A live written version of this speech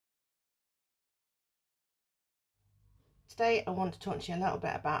Today I want to talk to you a little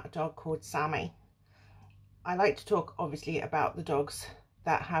bit about a dog called Sammy. I like to talk obviously about the dogs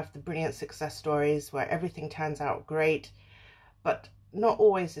that have the brilliant success stories where everything turns out great, but not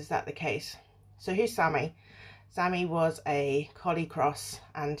always is that the case. So who's Sammy? Sammy was a collie cross,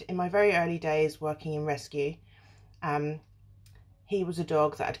 and in my very early days working in rescue, he was a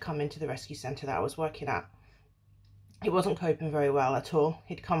dog that had come into the rescue centre that I was working at. He wasn't coping very well at all.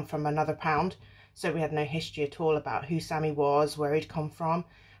 He'd come from another pound, so we had no history at all about who Sammy was, where he'd come from,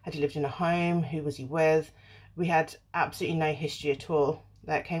 had he lived in a home, who was he with. We had absolutely no history at all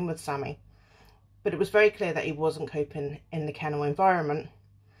that came with Sammy. But it was very clear that he wasn't coping in the kennel environment,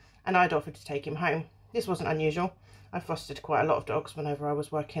 and I'd offered to take him home. This wasn't unusual. I fostered quite a lot of dogs whenever I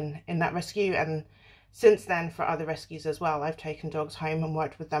was working in that rescue, and since then for other rescues as well, I've taken dogs home and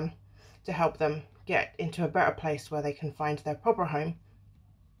worked with them to help them get into a better place where they can find their proper home.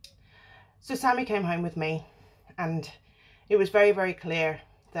 So Sammy came home with me, and it was very, very clear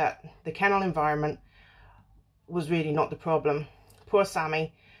that the kennel environment was really not the problem. Poor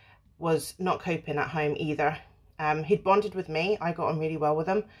Sammy was not coping at home either. He'd bonded with me, I got on really well with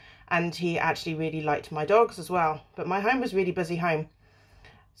him, and he actually really liked my dogs as well. But my home was really busy home.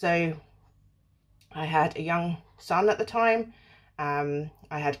 So I had a young son at the time, I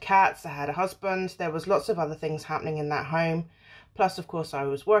had cats, I had a husband, there was lots of other things happening in that home. Plus, of course, I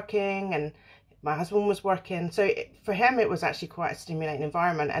was working and my husband was working. So for him, it was actually quite a stimulating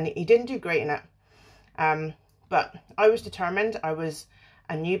environment, and he didn't do great in it. But I was determined. I was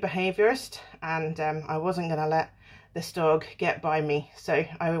a new behaviourist, and I wasn't going to let this dog get by me. So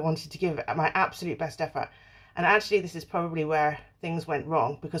I wanted to give it my absolute best effort. And actually, this is probably where things went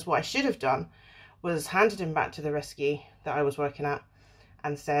wrong, because what I should have done was handed him back to the rescue that I was working at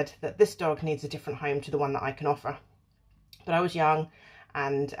and said that this dog needs a different home to the one that I can offer. But I was young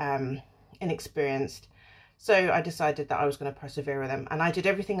and inexperienced, so I decided that I was going to persevere with him, and I did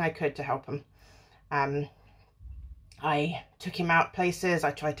everything I could to help him. I took him out places, I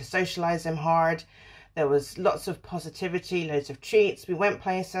tried to socialise him hard. There was lots of positivity, loads of treats. We went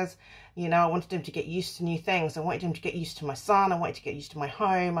places, you know, I wanted him to get used to new things. I wanted him to get used to my son, I wanted to get used to my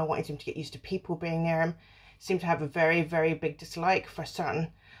home, I wanted him to get used to people being near him. He seemed to have a very, very big dislike for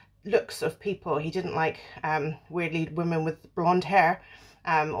certain looks of people. He didn't like weirdly women with blonde hair,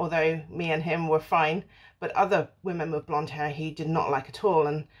 although me and him were fine, but other women with blonde hair he did not like at all,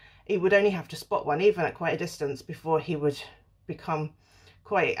 and he would only have to spot one even at quite a distance before he would become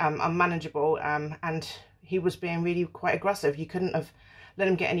quite unmanageable, and he was being really quite aggressive. You couldn't have let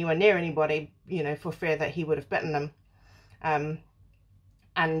him get anywhere near anybody, you know, for fear that he would have bitten them.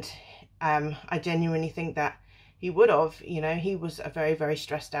 I genuinely think that he would have, you know, he was a very, very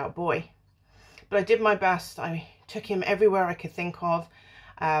stressed out boy. But I did my best. I took him everywhere I could think of,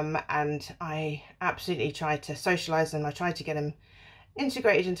 and I absolutely tried to socialise him. I tried to get him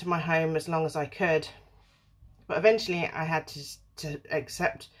integrated into my home as long as I could. But eventually I had to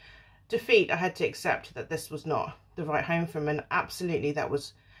accept defeat. I had to accept that this was not the right home for him, and absolutely that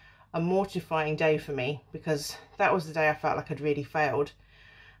was a mortifying day for me, because that was the day I felt like I'd really failed.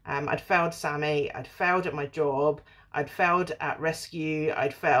 I'd failed Sammy, I'd failed at my job, I'd failed at rescue,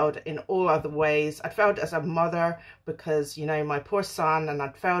 I'd failed in all other ways. I'd failed as a mother because, you know, my poor son, and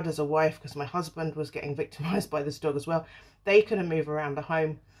I'd failed as a wife because my husband was getting victimised by this dog as well. They couldn't move around the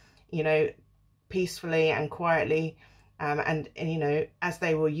home, you know, peacefully and quietly, and you know, as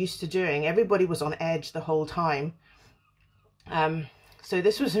they were used to doing. Everybody was on edge the whole time. So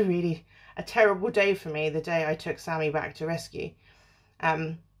this was a terrible day for me, the day I took Sammy back to rescue.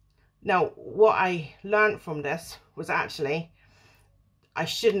 Now, what I learned from this was actually I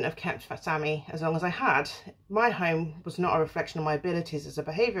shouldn't have kept Sammy as long as I had. My home was not a reflection of my abilities as a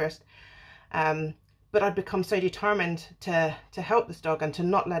behaviourist, but I'd become so determined to help this dog and to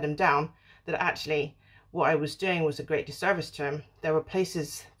not let him down that actually what I was doing was a great disservice to him. There were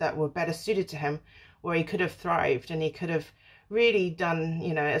places that were better suited to him where he could have thrived and he could have really done,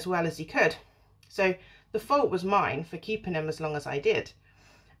 you know, as well as he could. So the fault was mine for keeping him as long as I did.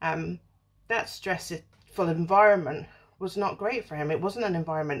 That stressful environment was not great for him. It wasn't an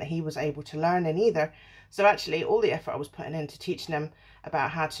environment that he was able to learn in either. So actually all the effort I was putting into teaching him about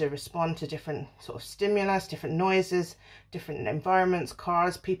how to respond to different sort of stimulus, different noises, different environments,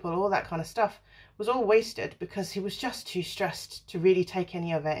 cars, people, all that kind of stuff was all wasted because he was just too stressed to really take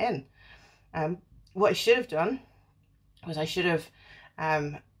any of it in. What I should have done was I should have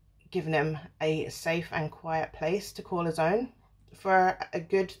given him a safe and quiet place to call his own for a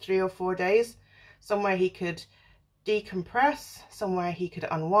good 3 or 4 days, somewhere he could decompress, somewhere he could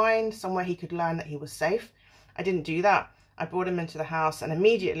unwind, somewhere he could learn that he was safe. I didn't do that. I brought him into the house, and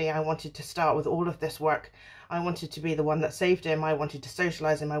immediately I wanted to start with all of this work. I wanted to be the one that saved him. I wanted to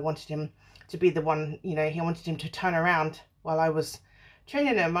socialize him. I wanted him to be the one, you know, I wanted him to turn around while I was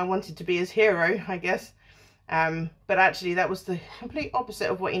training him. I wanted to be his hero, I guess. But actually that was the complete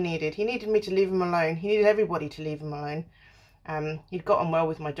opposite of what he needed. He needed me to leave him alone. He needed everybody to leave him alone. He'd got on well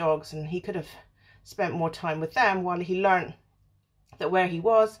with my dogs, and he could have spent more time with them while he learned that where he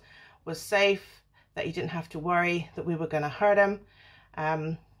was safe, that he didn't have to worry that we were going to hurt him.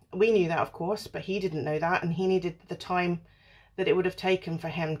 We knew that, of course, but he didn't know that, and he needed the time that it would have taken for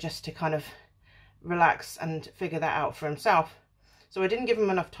him just to kind of relax and figure that out for himself. So I didn't give him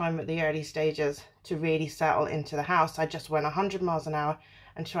enough time at the early stages to really settle into the house. I just went 100 miles an hour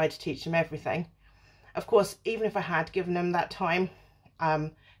and tried to teach him everything. Of course, even if I had given him that time,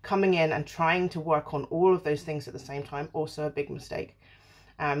 coming in and trying to work on all of those things at the same time, also a big mistake.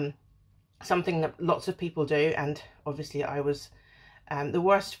 Something that lots of people do, and obviously I was the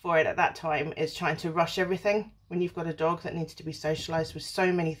worst for it at that time, is trying to rush everything when you've got a dog that needs to be socialized with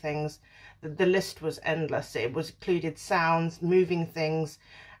so many things. The list was endless. It was included sounds, moving things,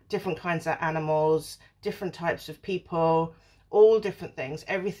 different kinds of animals, different types of people, all different things.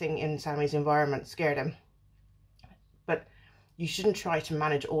 Everything in Sammy's environment scared him. But you shouldn't try to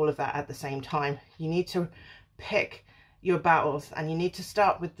manage all of that at the same time. You need to pick your battles, and you need to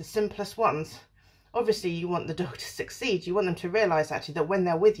start with the simplest ones. Obviously you want the dog to succeed. You want them to realize actually that when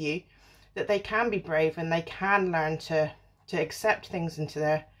they're with you, that they can be brave and they can learn to accept things into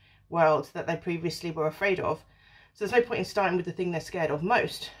their world that they previously were afraid of. So there's no point in starting with the thing they're scared of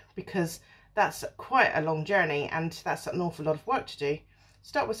most, because that's quite a long journey and that's an awful lot of work to do.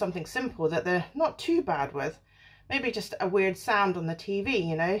 Start with something simple that they're not too bad with. Maybe just a weird sound on the TV,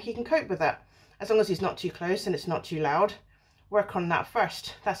 you know, he can cope with that. As long as he's not too close and it's not too loud, work on that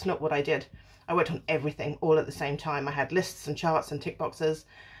first. That's not what I did. I worked on everything all at the same time. I had lists and charts and tick boxes,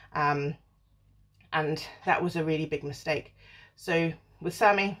 and that was a really big mistake. So with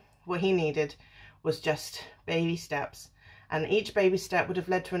Sammy, what he needed was just baby steps, and each baby step would have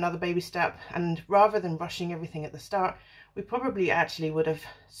led to another baby step, and rather than rushing everything at the start, we probably actually would have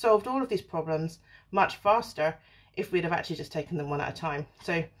solved all of these problems much faster if we'd have actually just taken them one at a time.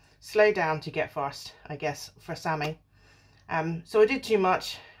 So slow down to get fast, I guess, for Sammy. So I did too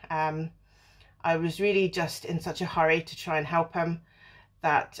much. I was really just in such a hurry to try and help him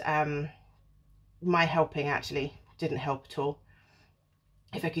that my helping actually didn't help at all.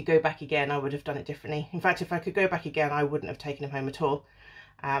 If I could go back again, I would have done it differently. In fact, if I could go back again, I wouldn't have taken him home at all.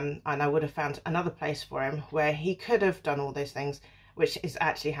 And I would have found another place for him where he could have done all those things, which is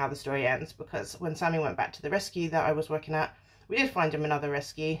actually how the story ends. Because when Sammy went back to the rescue that I was working at, we did find him another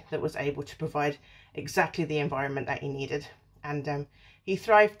rescue that was able to provide exactly the environment that he needed. And he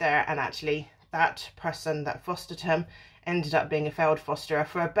thrived there, and actually that person that fostered him ended up being a failed fosterer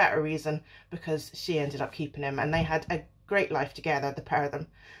for a better reason, because she ended up keeping him, and they had a great life together, the pair of them.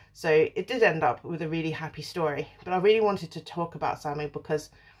 So it did end up with a really happy story. But I really wanted to talk about Sammy because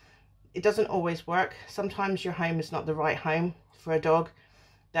it doesn't always work. Sometimes your home is not the right home for a dog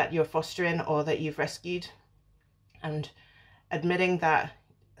that you're fostering or that you've rescued, and admitting that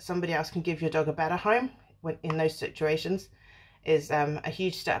somebody else can give your dog a better home when in those situations is a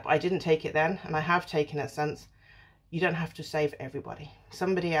huge step. I didn't take it then, and I have taken it since. You don't have to save everybody.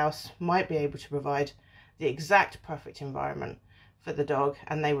 Somebody else might be able to provide the exact perfect environment for the dog,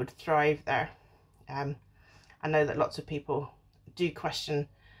 and they would thrive there. I know that lots of people do question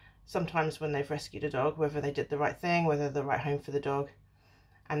sometimes when they've rescued a dog whether they did the right thing, whether they're the right home for the dog.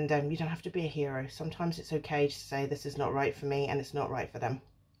 And you don't have to be a hero. Sometimes it's okay to say this is not right for me and it's not right for them.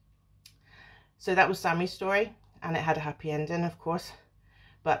 So that was Sammy's story, and it had a happy ending, of course,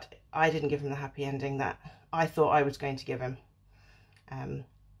 but I didn't give him the happy ending that I thought I was going to give him.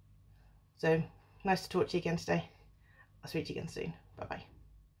 So nice to talk to you again today. I'll speak to you again soon. Bye bye.